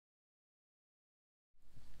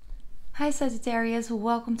Hi Sagittarius,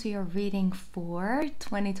 welcome to your reading for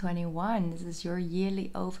 2021. This is your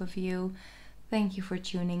yearly overview. Thank you for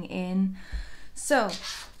tuning in. So,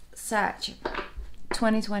 Sag,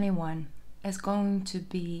 2021 is going to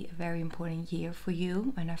be a very important year for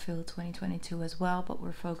you, and I feel 2022 as well, but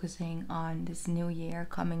we're focusing on this new year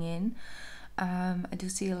coming in. I do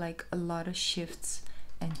see like a lot of shifts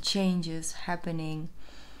and changes happening.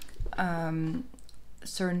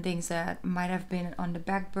 Certain things that might have been on the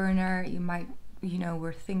back burner, you might,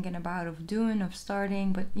 were thinking about of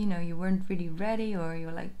starting, but you weren't really ready, or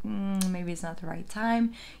you're like, maybe it's not the right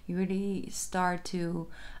time. You really start to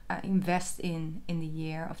invest in the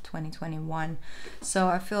year of 2021. So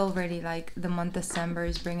I feel already like the month December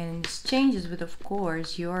is bringing in these changes, with of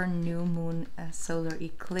course your new moon solar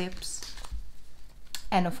eclipse,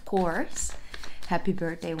 and of course happy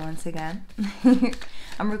birthday once again.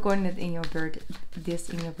 I'm recording it in your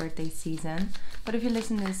birthday season, but if you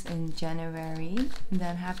listen to this in January,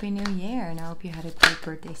 then happy new year, and I hope you had a great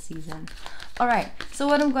birthday season. All right, so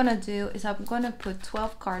what I'm gonna do is I'm gonna put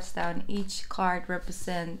 12 cards down. Each card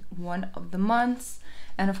represent one of the months,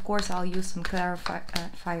 and of course I'll use some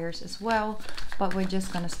clarifiers as well, but we're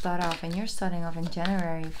just gonna start off, and you're starting off in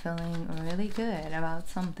January feeling really good about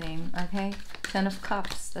something. Okay, 10 of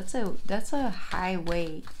Cups. That's a high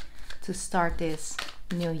way to start this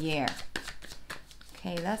new year.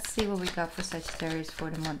 Okay, let's see what we got for Sagittarius for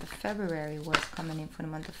the month of February. What's coming in for the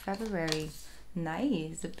month of February?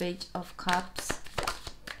 Nice, the Page of Cups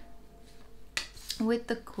with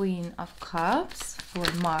the Queen of Cups for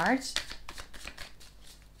March.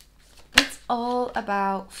 It's all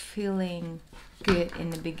about feeling good in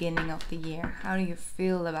the beginning of the year. How do you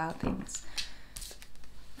feel about things?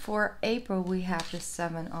 For April, we have the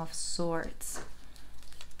Seven of Swords.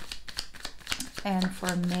 And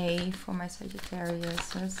for May, for my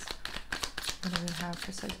Sagittarius, what do we have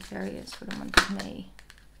for Sagittarius for the month of May?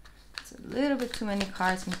 It's a little bit too many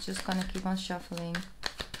cards. I'm just gonna keep on shuffling.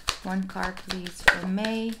 One card, please, for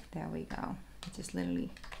May. There we go. It just literally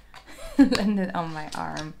landed on my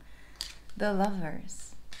arm. The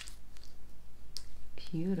Lovers.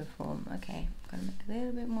 Beautiful. Okay, I'm gonna make a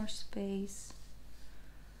little bit more space.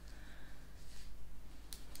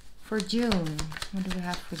 For June, what do we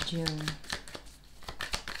have for June?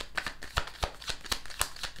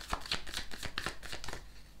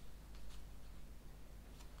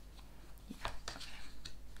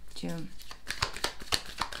 June.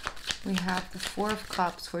 We have the Four of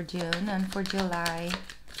Cups for June, and for July,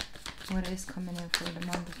 what is coming in for the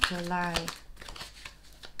month of July?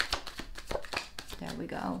 There we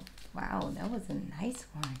go. Wow, that was a nice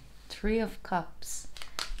one. Three of Cups.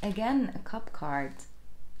 Again, a cup card.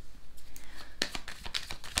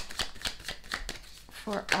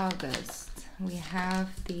 For August, we have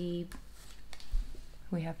you,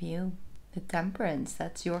 the Temperance.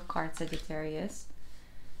 That's your card, Sagittarius.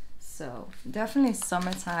 So definitely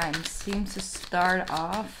summertime seems to start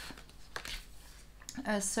off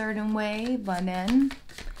a certain way, but then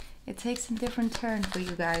it takes a different turn for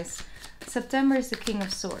you guys. September is the King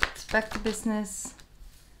of Swords, back to business,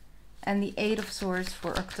 and the Eight of Swords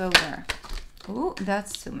for October. Ooh,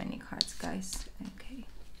 that's too many cards, guys. Okay,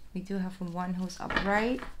 we do have one who's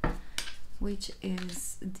upright, which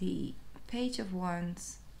is the Page of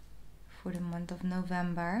Wands for the month of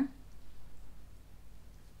November.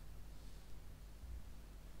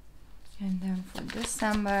 And then for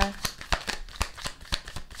December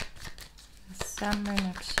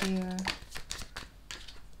next year,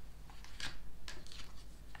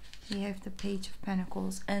 we have the Page of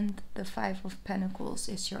Pentacles, and the Five of Pentacles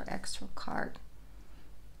is your extra card.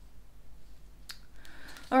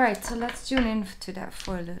 Alright, so let's tune in to that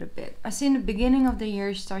for a little bit. I see in the beginning of the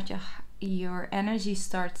year, your energy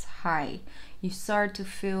starts high. You start to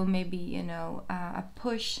feel maybe, a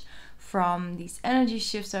push from these energy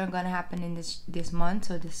shifts that are going to happen in this month,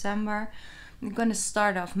 so December. You're going to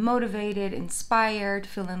start off motivated, inspired,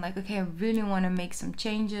 feeling like, okay, I really want to make some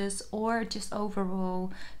changes, or just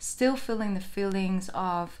overall still feeling the feelings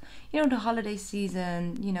of, the holiday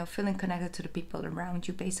season, feeling connected to the people around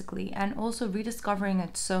you, basically. And also rediscovering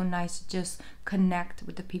it's so nice to just connect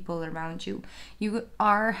with the people around you. You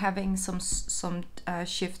are having some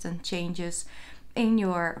shifts and changes in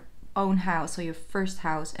your own house, or your first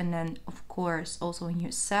house, and then of course also in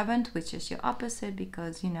your seventh, which is your opposite,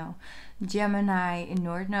 because Gemini in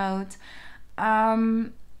North Node.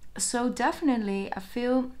 So definitely I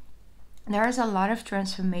feel there's a lot of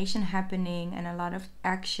transformation happening, and a lot of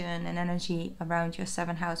action and energy around your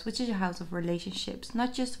seventh house, which is your house of relationships.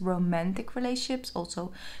 Not just romantic relationships,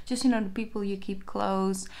 also just the people you keep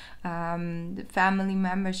close, the family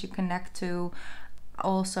members you connect to,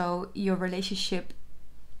 also your relationship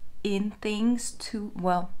in things to,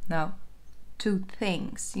 well, no, to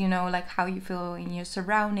things, you know, like how you feel in your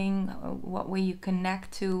surrounding, what way you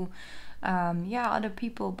connect to other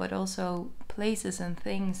people, but also places and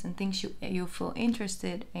things you feel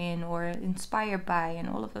interested in or inspired by, and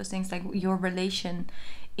all of those things, like your relation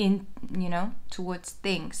in, you know, towards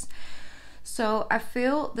things. So I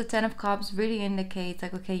feel the 10 of Cups really indicates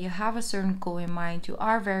like, okay, you have a certain goal in mind. You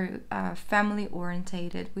are very family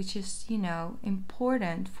orientated, which is, you know,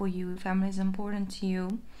 important for you. Family is important to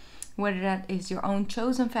you. Whether that is your own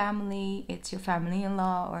chosen family, it's your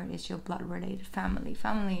family-in-law, or it's your blood-related family.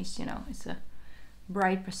 Family is, you know, it's a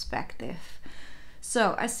bright perspective.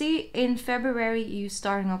 So I see in February you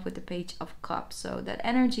starting off with the Page of Cups. So that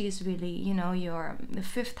energy is really, you know, the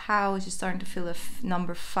 5th house. You're starting to feel a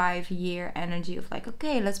number 5 year energy of like,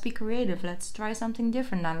 okay, let's be creative. Let's try something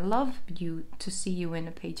different. I love you to see you in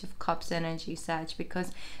the Page of Cups energy, Sag,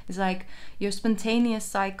 because it's like your spontaneous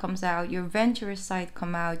side comes out, your adventurous side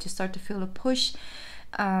come out. You start to feel a push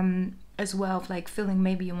as well, of like feeling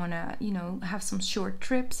maybe you want to, you know, have some short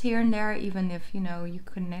trips here and there, even if, you know, you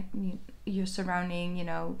connect, your surrounding, you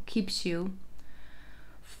know, keeps you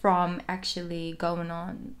from actually going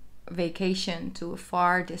on vacation to a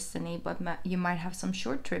far destiny, but you might have some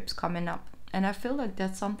short trips coming up. And I feel like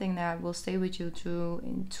that's something that will stay with you through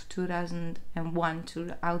in 2001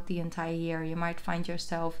 throughout the entire year. You might find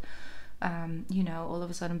yourself you know, all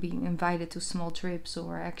of a sudden being invited to small trips,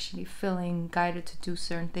 or actually feeling guided to do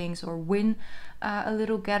certain things, or win a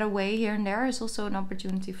little getaway here and there is also an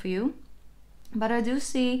opportunity for you. But I do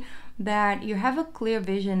see that you have a clear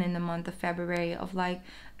vision in the month of February of like,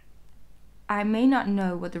 I may not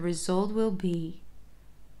know what the result will be,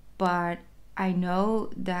 but I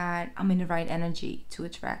know that I'm in the right energy to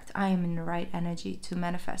attract. I am in the right energy to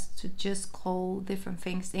manifest, to just call different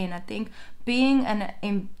things in. I think being and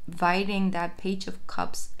inviting that Page of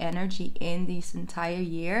Cups energy in this entire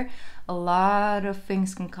year, a lot of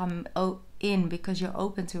things can come in because you're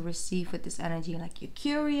open to receive with this energy. Like you're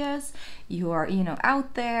curious, you're, you know,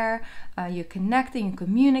 out there, you're connecting, you're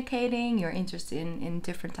communicating, you're interested in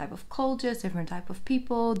different type of cultures, different type of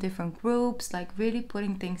people, different groups, like really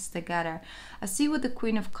putting things together. I see with the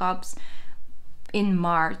Queen of Cups in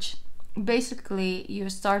March, basically you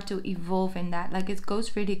start to evolve in that. Like it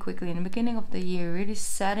goes really quickly in the beginning of the year, really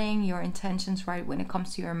setting your intentions right when it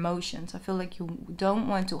comes to your emotions. I feel like you don't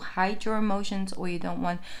want to hide your emotions, or you don't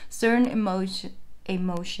want certain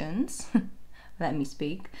emotions let me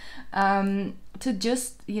speak, to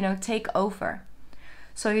just, you know, take over.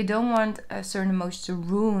 So you don't want a certain emotion to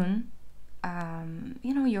ruin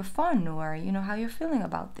you know, your fun, or, you know, how you're feeling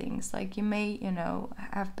about things. Like you may, you know,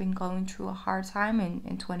 have been going through a hard time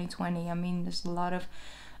in 2020. I mean, there's a lot of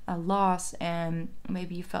loss, and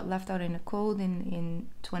maybe you felt left out in the cold in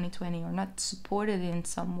 2020, or not supported in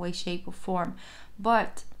some way, shape or form.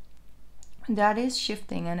 But that is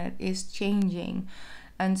shifting and it is changing.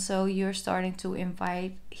 And so you're starting to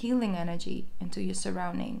invite healing energy into your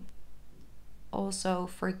surrounding. Also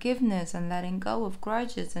forgiveness and letting go of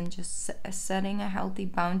grudges, and just setting a healthy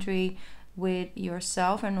boundary with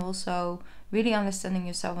yourself, and also really understanding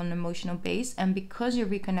yourself on an emotional base. And because you're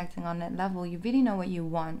reconnecting on that level, you really know what you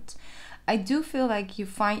want. I do feel like you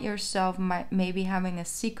find yourself maybe having a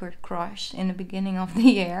secret crush in the beginning of the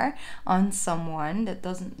year on someone that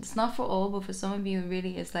it's not for all, but for some of you it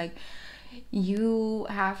really is like you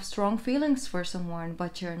have strong feelings for someone,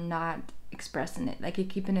 but you're not expressing it. Like you're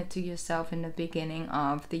keeping it to yourself in the beginning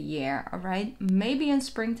of the year. All right, maybe in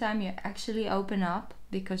springtime you actually open up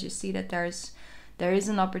because you see that there is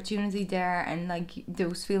an opportunity there, and like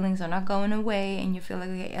those feelings are not going away, and you feel like,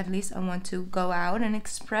 okay, at least I want to go out and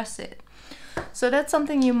express it. So that's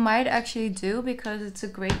something you might actually do, because it's a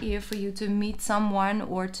great year for you to meet someone,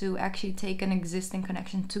 or to actually take an existing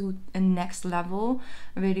connection to a next level.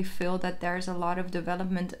 I really feel that there's a lot of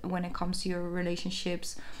development when it comes to your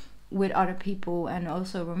relationships with other people, and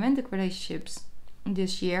also romantic relationships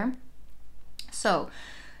this year. So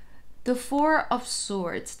the Four of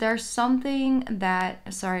Swords, there's something that,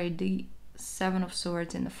 the Seven of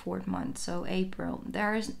Swords in the 4th month, so April,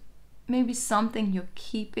 there's maybe something you're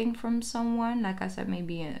keeping from someone. Like I said,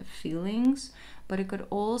 maybe feelings, but it could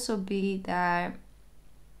also be that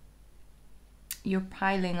you're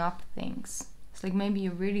piling up things. It's like maybe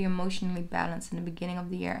you're really emotionally balanced in the beginning of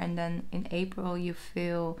the year, and then in April you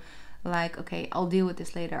feel like, okay, I'll deal with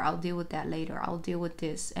this later, I'll deal with that later, I'll deal with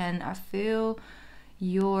this. And I feel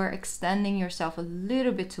you're extending yourself a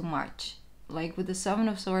little bit too much, like with the Seven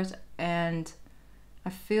of Swords. And I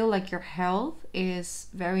feel like your health is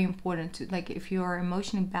very important to, like, if you're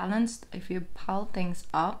emotionally balanced, if you pile things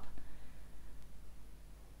up,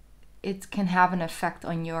 it can have an effect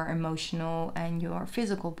on your emotional and your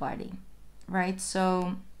physical body, right?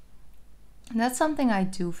 So that's something I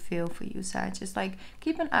do feel for you, Sag. Just like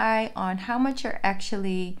keep an eye on how much you're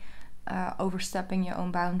actually overstepping your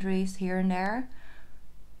own boundaries here and there.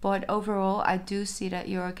 But overall, I do see that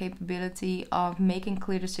your capability of making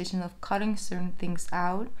clear decisions, of cutting certain things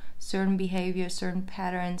out, certain behaviors, certain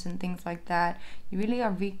patterns and things like that. You really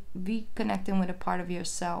are reconnecting with a part of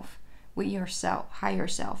yourself, with yourself, higher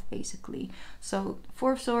self, basically. So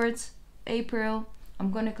 4 of Swords, April. I'm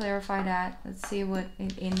going to clarify that. Let's see what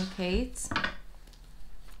it indicates.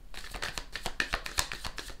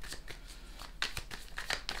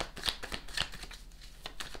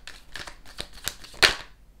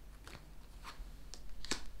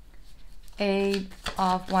 Eight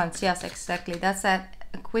of Wands. Yes, exactly. That's that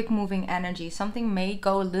quick moving energy. Something may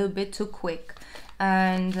go a little bit too quick,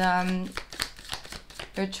 and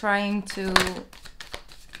you're trying to,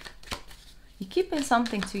 you're keeping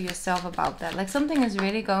something to yourself about that. Like something is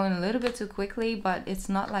really going a little bit too quickly, but it's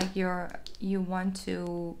not like you want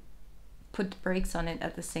to put brakes on it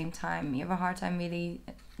at the same time. You have a hard time really,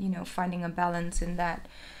 you know, finding a balance in that.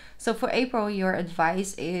 So for April, your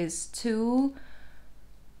advice is to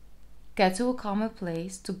get to a calmer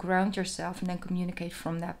place, to ground yourself, and then communicate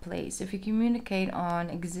from that place. If you communicate on,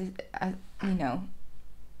 you know,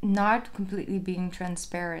 not completely being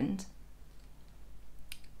transparent,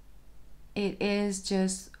 it is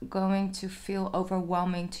just going to feel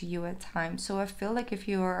overwhelming to you at times. So I feel like if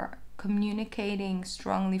you're communicating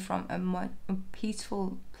strongly from a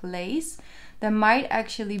peaceful place, there might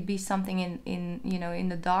actually be something in you know, in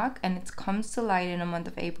the dark, and it comes to light in the month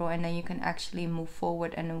of April, and then you can actually move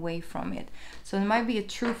forward and away from it. So there might be a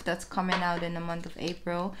truth that's coming out in the month of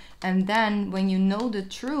April, and then when you know the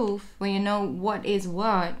truth, when you know what is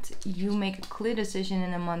what, you make a clear decision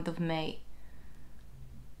in the month of May.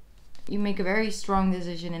 You make a very strong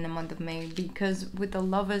decision in the month of May, because with the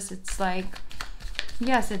Lovers, it's like,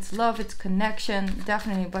 yes, it's love, it's connection,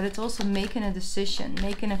 definitely, but it's also making a decision,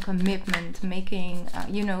 making a commitment, making,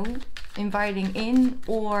 you know, inviting in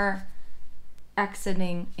or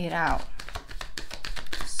exiting it out.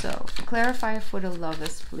 So, clarify for the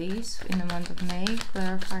Lovers, please, in the month of May.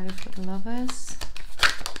 Clarify for the Lovers.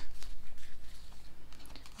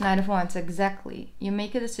 Knight of Wands, exactly. You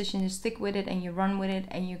make a decision, you stick with it, and you run with it,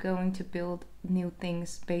 and you're going to build new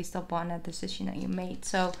things based upon that decision that you made.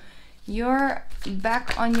 So, you're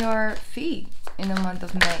back on your feet in the month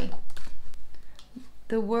of May.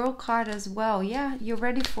 The World card as well. Yeah, you're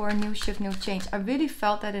ready for a new shift, new change. I really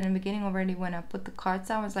felt that in the beginning already when I put the cards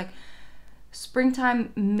down. It's like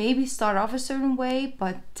springtime maybe start off a certain way,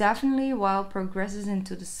 but definitely while it progresses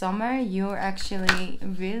into the summer, you're actually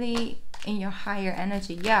really in your higher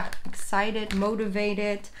energy. Yeah, excited,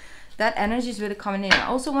 motivated. That energy is really coming in. I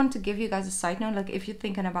also want to give you guys a side note, like if you're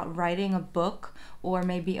thinking about writing a book or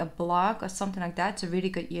maybe a blog or something like that, it's a really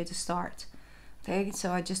good year to start. Okay,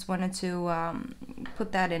 so I just wanted to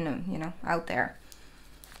put that in, you know, out there.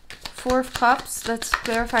 4 of Cups. Let's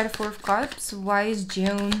clarify the 4 of Cups. Why is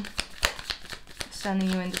June sending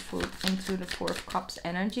you into the 4 of Cups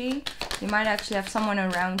energy? You might actually have someone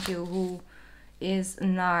around you who is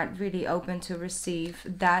not really open to receive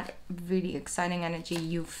that really exciting energy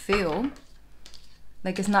you feel.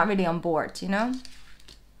 Like it's not really on board, you know?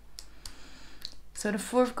 So the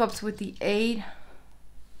 4 of Cups with the 8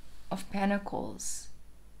 of Pentacles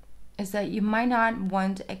is that you might not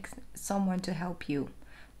want someone to help you.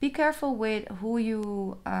 Be careful with who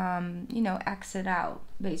you, you know, exit out.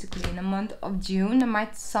 Basically, in the month of June,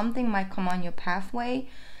 something might come on your pathway,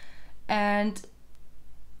 and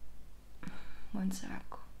one sec.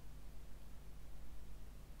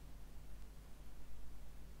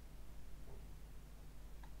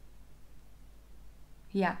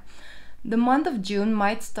 Yeah. The month of June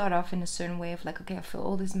might start off in a certain way of like, okay, I feel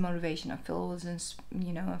all this motivation, I feel all this,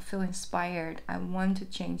 you know, I feel inspired, I want to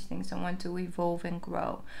change things, I want to evolve and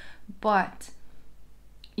grow. But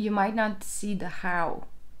you might not see the how,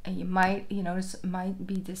 and you might, you know, this might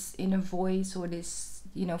be this inner voice or this,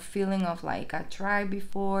 you know, feeling of like, I tried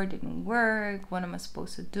before, didn't work, what am I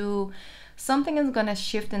supposed to do? Something is gonna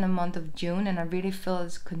shift in the month of June, and I really feel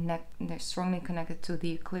it's they're strongly connected to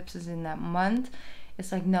the eclipses in that month.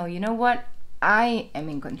 It's like, no, you know what? I am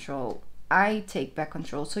in control. I take back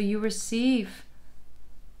control. So you receive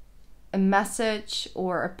a message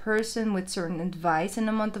or a person with certain advice in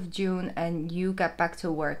the month of June, and you get back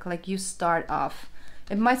to work. Like you start off.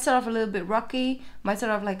 It might start off a little bit rocky. Might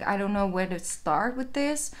start off like, I don't know where to start with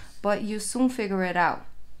this, but you soon figure it out.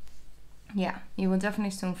 Yeah, you will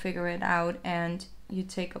definitely soon figure it out, and you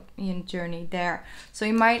take up your journey there. So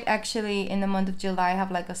you might actually in the month of July have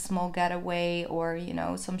like a small getaway, or you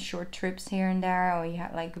know, some short trips here and there, or you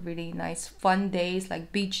have like really nice fun days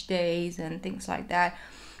like beach days and things like that,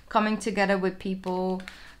 coming together with people,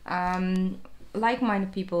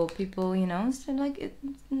 like-minded people, you know, so like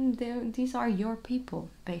these are your people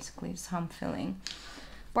basically, is how I'm feeling.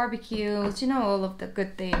 Barbecues, you know, all of the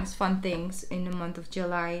good things, fun things in the month of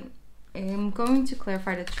July. I'm going to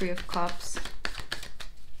clarify the Three of Cups.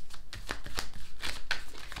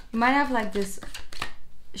 You might have like this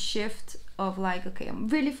shift of like, okay, I'm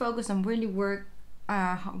really focused, I'm really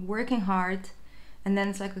working hard, and then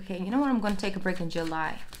it's like, okay, you know what, I'm going to take a break in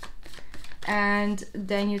July. And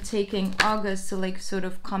then you're taking August to like sort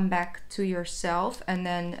of come back to yourself, and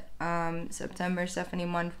then September is definitely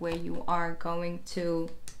a month where you are going to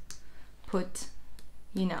put,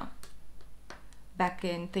 you know,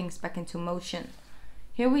 things back into motion.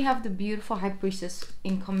 Here we have the beautiful High Priestess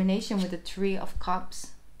in combination with the Three of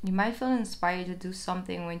Cups. You might feel inspired to do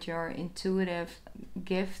something with your intuitive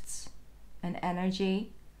gifts and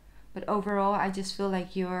energy, but overall I just feel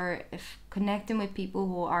like you're connecting with people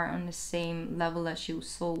who are on the same level as you,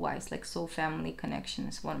 soul-wise, like soul family connection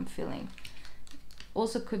is what I'm feeling.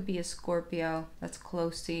 Also could be a Scorpio that's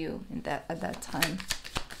close to you at that time.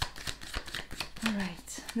 All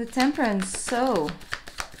right, the Temperance. So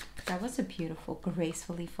that was a beautiful,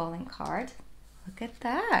 gracefully falling card. Look at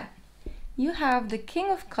that. You have the King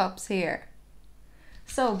of Cups here.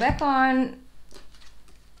 So back on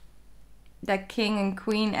that King and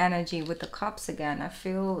Queen energy with the cups again. I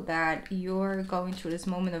feel that you're going through this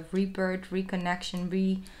moment of rebirth,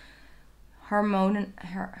 reconnection,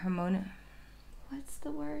 what's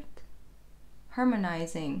the word?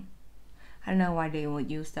 Harmonizing. I don't know why they would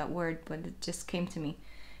use that word, but it just came to me.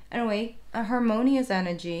 Anyway, a harmonious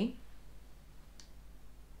energy.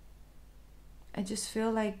 I just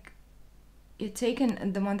feel like you're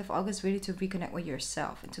taking the month of August really to reconnect with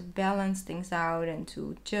yourself and to balance things out and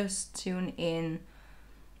to just tune in.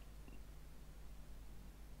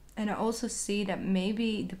 And I also see that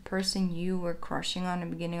maybe the person you were crushing on at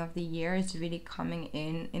the beginning of the year is really coming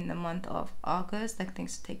in the month of August. Like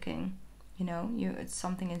things are taking, you know,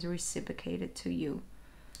 something is reciprocated to you.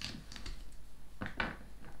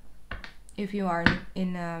 If you are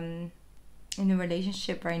in a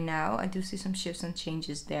relationship right now, I do see some shifts and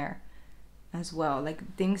changes there as well,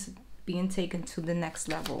 like things being taken to the next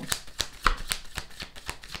level.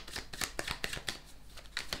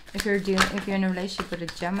 If you're in a relationship with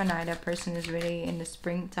a Gemini, that person is really in the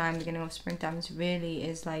springtime, beginning of springtime,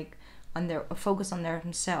 is like on their focus on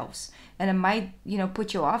themselves, and it might, you know,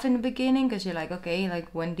 put you off in the beginning because you're like, okay, like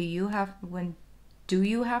when do you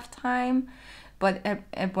have time? But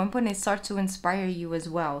at one point it starts to inspire you as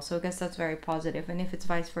well. So I guess that's very positive. And if it's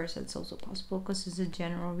vice versa, it's also possible because it's a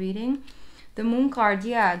general reading. The Moon card,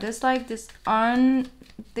 yeah, there's like this on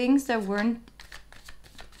things that weren't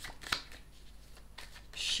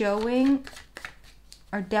showing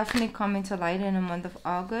are definitely coming to light in the month of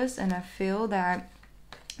August. And I feel that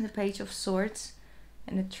the Page of Swords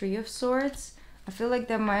and the Three of Swords, I feel like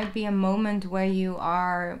there might be a moment where you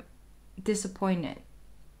are disappointed.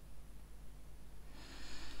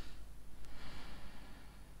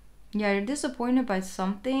 Yeah, you're disappointed by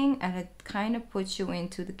something, and it kind of puts you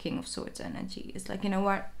into the King of Swords energy. It's like, you know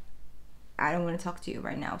what? I don't want to talk to you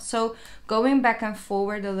right now. So going back and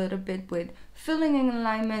forward a little bit with feeling in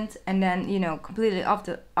alignment, and then, you know, completely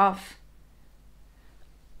off.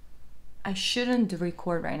 I shouldn't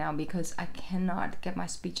record right now because I cannot get my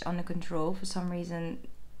speech under control. For some reason,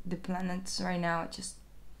 the planets right now are just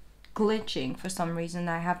glitching for some reason.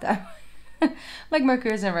 I have that like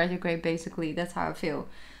Mercury is in retrograde, basically. That's how I feel.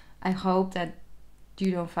 I hope that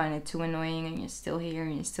you don't find it too annoying and you're still here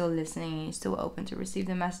and you're still listening and you're still open to receive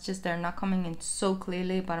the messages. They're not coming in so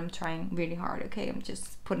clearly, but I'm trying really hard, okay? I'm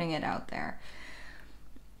just putting it out there.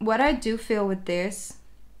 What I do feel with this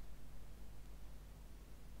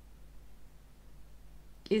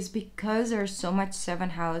is because there's so much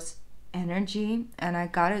 7th house energy, and I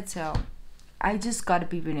just gotta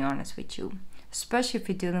be really honest with you, especially if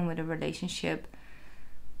you're dealing with a relationship.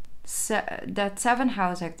 That 7th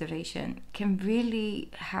house activation can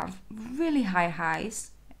really have really high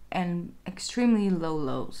highs and extremely low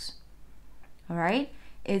lows. All right,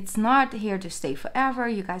 it's not here to stay forever.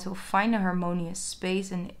 You guys will find a harmonious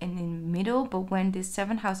space in the middle, but when this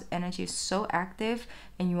 7th house energy is so active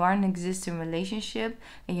and you are in an existing relationship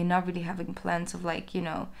and you're not really having plans of, like, you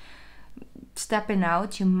know, stepping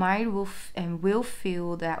out, you might will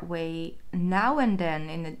feel that way now and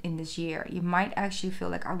then in this year. You might actually feel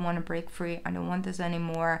like, I want to break free, I don't want this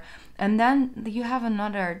anymore. And then you have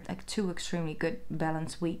another like 2 extremely good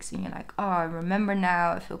balanced weeks, and you're like, oh, I remember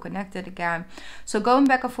now, I feel connected again. So going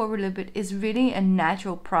back and forward a little bit is really a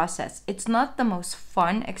natural process. It's not the most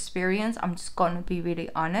fun experience, I'm just gonna be really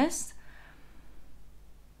honest,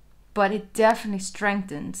 but it definitely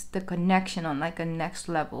strengthens the connection on like a next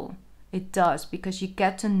level. It does, because you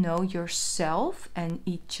get to know yourself and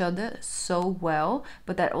each other so well,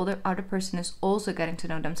 but that other person is also getting to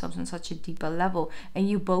know themselves on such a deeper level, and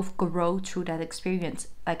you both grow through that experience.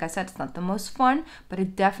 Like I said, it's not the most fun, but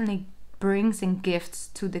it definitely brings in gifts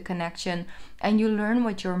to the connection, and you learn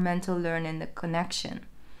what you're meant to learn in the connection.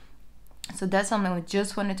 So that's something I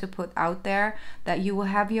just wanted to put out there, that you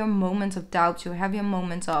will have your moments of doubt, you will have your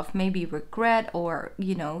moments of maybe regret, or,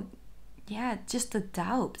 you know, yeah, just the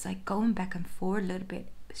doubts, like going back and forth a little bit.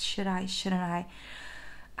 Should I, shouldn't I?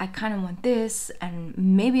 I kind of want this, and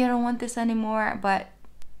maybe I don't want this anymore. But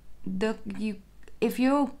if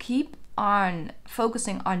you keep on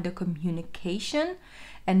focusing on the communication,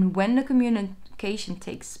 and when the communication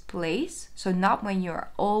takes place, so not when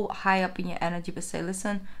you're all high up in your energy, but say,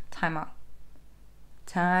 listen, time out.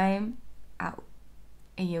 Time out.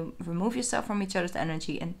 And you remove yourself from each other's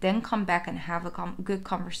energy, and then come back and have a good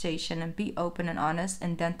conversation and be open and honest,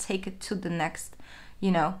 and then take it to the next,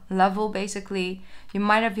 you know, level. Basically, you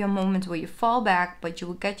might have your moments where you fall back, but you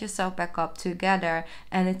will get yourself back up together,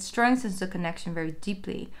 and it strengthens the connection very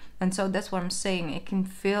deeply. And so that's what I'm saying. It can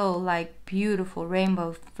feel like beautiful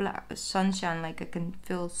rainbow sunshine, like it can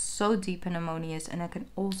feel so deep and harmonious, and it can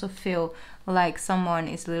also feel like someone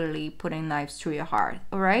is literally putting knives through your heart.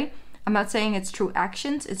 All right, I'm not saying it's true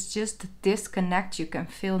actions, it's just the disconnect you can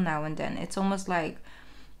feel now and then. It's almost like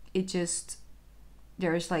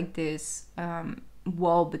there's like this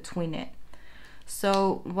wall between it.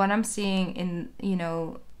 So what I'm seeing in, you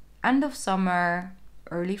know, end of summer,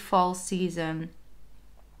 early fall season,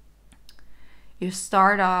 you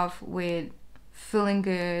start off with feeling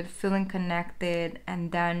good, feeling connected,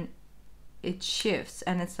 and then it shifts,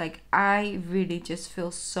 and it's like, I really just feel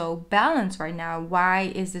so balanced right now.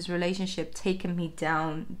 Why is this relationship taking me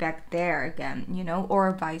down back there again, you know?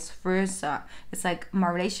 Or vice versa. It's like, my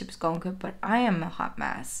relationship's going good, but I am a hot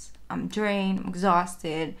mess. I'm drained, I'm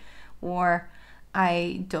exhausted, or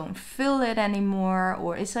I don't feel it anymore.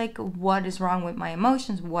 Or it's like, what is wrong with my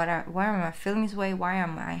emotions? Why am I feeling this way? Why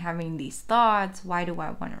am I having these thoughts? Why do I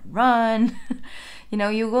want to run? You know,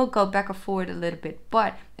 you will go back and forward a little bit,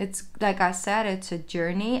 but it's like I said, it's a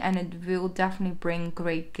journey, and it will definitely bring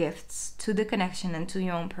great gifts to the connection and to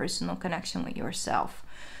your own personal connection with yourself.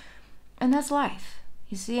 And that's life,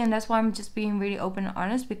 you see. And that's why I'm just being really open and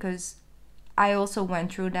honest, because I also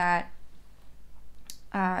went through that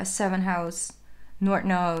 7th house North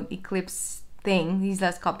Node eclipse thing these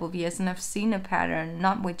last couple of years, and I've seen a pattern,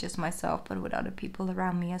 not with just myself, but with other people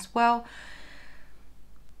around me as well.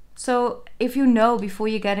 So if you know before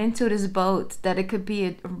you get into this boat that it could be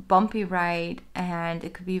a bumpy ride and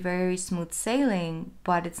it could be very smooth sailing,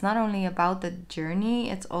 but it's not only about the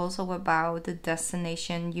journey, it's also about the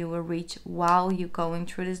destination you will reach while you're going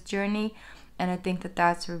through this journey. And I think that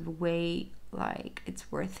that's a way, like,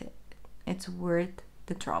 it's worth it. It's worth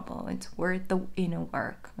the trouble. It's worth the inner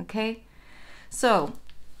work. Okay, so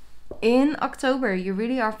in October you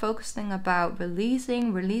really are focusing about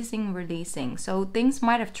releasing. So things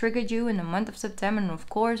might have triggered you in the month of September, and of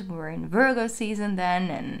course we're in Virgo season then,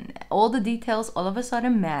 and all the details all of a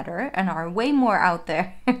sudden matter and are way more out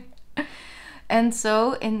there. And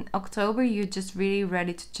so in October you're just really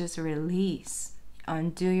ready to just release,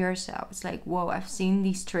 undo yourself. It's like, whoa, I've seen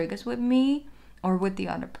these triggers with me or with the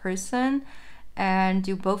other person, and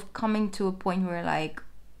you're both coming to a point where, like,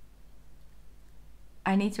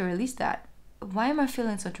 I need to release that. Why am I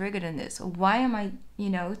feeling so triggered in this? Or why am I, you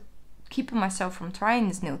know, keeping myself from trying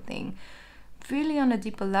this new thing? Really on a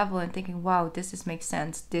deeper level, and thinking, wow, this makes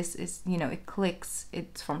sense. This is, you know, it clicks.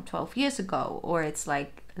 It's from 12 years ago, or it's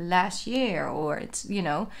like last year, or it's, you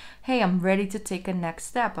know, hey, I'm ready to take a next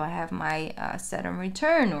step. I have my Saturn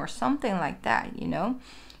return or something like that, you know.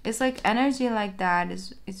 It's like energy like that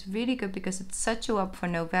is really good, because it sets you up for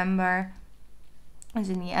November. As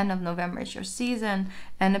in the end of November is your season,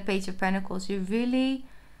 and the Page of Pentacles, you really,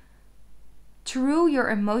 through your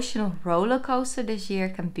emotional roller coaster this year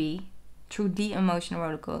can be, through the emotional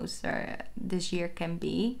roller coaster this year can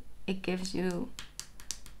be, it gives you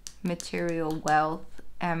material wealth,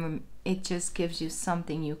 and it just gives you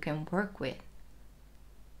something you can work with.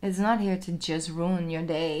 It's not here to just ruin your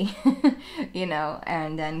day, you know,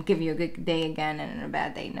 and then give you a good day again and a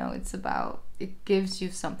bad day. No, it's about, it gives you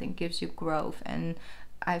something, gives you growth. And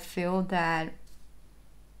I feel that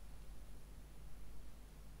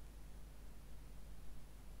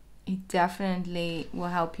it definitely will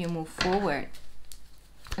help you move forward.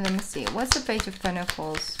 And let me see, what's the Page of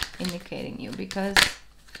Pentacles indicating you? Because,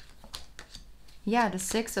 yeah, the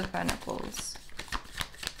Six of Pentacles.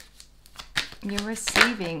 You're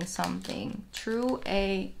receiving something through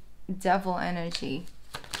a devil energy.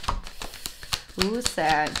 Ooh,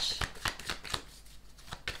 Sag.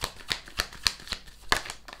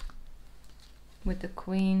 With the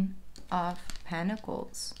Queen of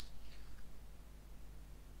Pentacles.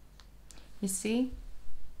 You see?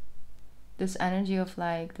 This energy of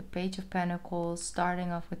like the Page of Pentacles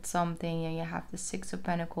starting off with something, and you have the Six of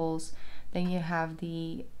Pentacles, then you have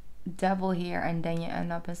the Devil here, and then you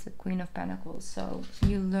end up as the Queen of Pentacles. So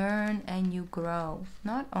you learn and you grow,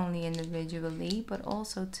 not only individually but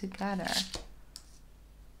also together.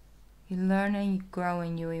 You learn and you grow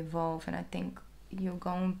and you evolve, and I think you're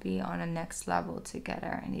going to be on a next level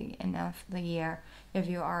together in the end of the year if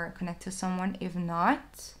you are connected to someone. If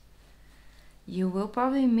not, you will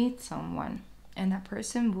probably meet someone, and that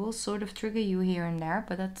person will sort of trigger you here and there,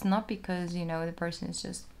 but that's not because, you know, the person is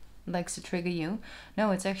just likes to trigger you.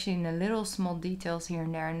 No, it's actually in the little small details here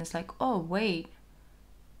and there, and it's like, oh wait,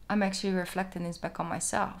 I'm actually reflecting this back on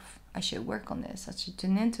myself. I should work on this. I should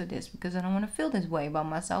tune into this because I don't want to feel this way about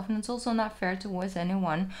myself, and it's also not fair towards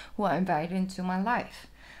anyone who I invite into my life,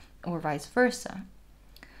 or vice versa.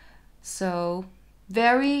 So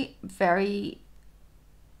very, very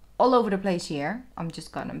all over the place here, I'm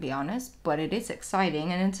just gonna be honest, but it is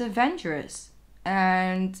exciting and it's adventurous.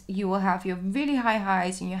 And you will have your really high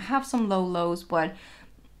highs and you have some low lows, but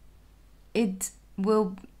it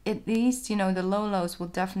will, at least, you know, the low lows will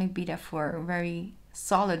definitely be there for a very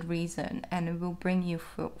solid reason, and it will bring you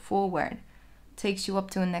forward, takes you up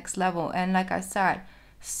to a next level. And like I said,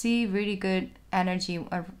 see really good energy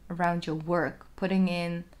around your work, putting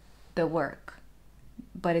in the work,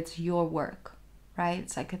 but it's your work, right?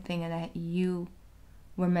 It's like a thing that you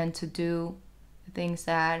were meant to do, things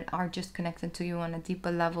that are just connected to you on a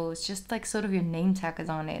deeper level. It's just like sort of your name tag is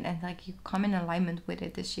on it, and like you come in alignment with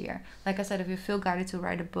it this year. Like I said, if you feel guided to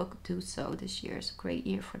write a book, do so. This year is a great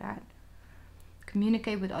year for that.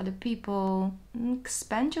 Communicate with other people,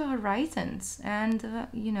 expand your horizons, and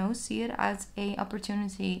you know, see it as a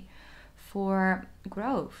opportunity for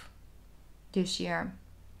growth this year.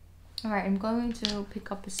 All right, I'm going to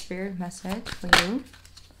pick up a spirit message for you.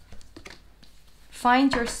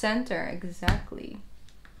 Find your center, exactly.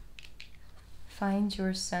 Find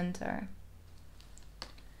your center.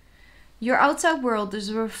 Your outside world is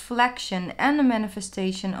a reflection and a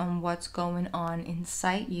manifestation on what's going on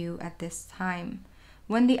inside you at this time.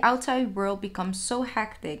 When the outside world becomes so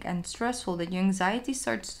hectic and stressful that your anxiety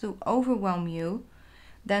starts to overwhelm you,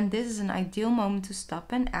 then this is an ideal moment to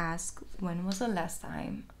stop and ask, when was the last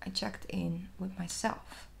time I checked in with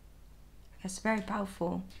myself? It's very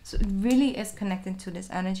powerful. So it really is connecting to this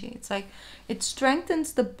energy. It's like it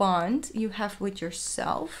strengthens the bond you have with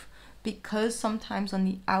yourself, because sometimes on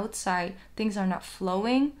the outside things are not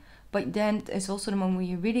flowing, but then it's also the moment where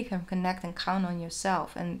you really can connect and count on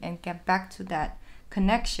yourself and get back to that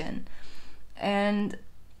connection. And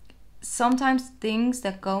sometimes things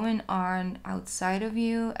that going on outside of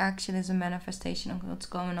you actually is a manifestation of what's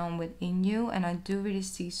going on within you. And I do really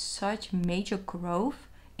see such major growth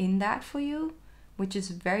in that for you, which is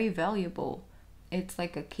very valuable. It's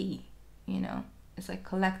like a key, you know, it's like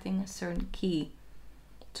collecting a certain key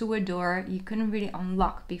to a door you couldn't really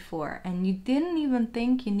unlock before, and you didn't even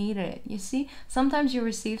think you needed it. You see, sometimes you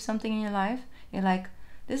receive something in your life, you're like,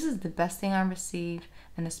 this is the best thing I received,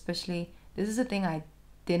 and especially this is the thing I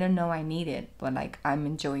didn't know I needed, but like I'm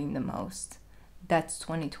enjoying the most. That's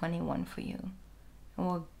 2021 for you. It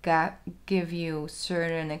will give you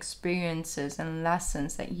certain experiences and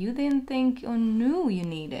lessons that you didn't think or knew you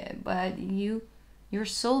needed, but your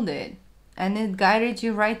soul did, and it guided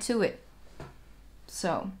you right to it.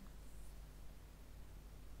 So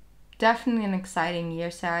definitely an exciting year,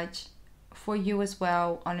 Sag, for you as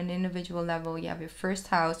well. On an individual level, you have your first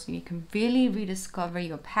house, so you can really rediscover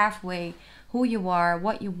your pathway, who you are,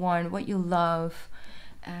 what you want, what you love,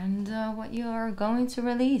 and what you are going to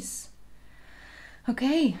release.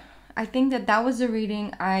 Okay, I think that was the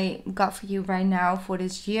reading I got for you right now for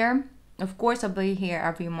this year. Of course, I'll be here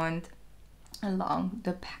every month along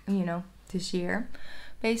the, you know, this year,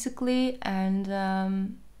 basically. And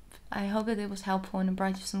I hope that it was helpful and it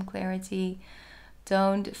brought you some clarity.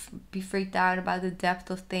 Don't be freaked out about the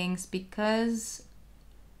depth of things, because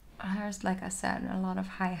there's, like I said, a lot of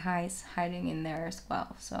high highs hiding in there as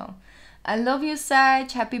well. So I love you,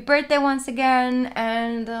 Sag. Happy birthday once again,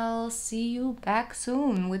 and I'll see you back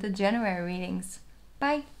soon with the January readings.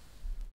 Bye.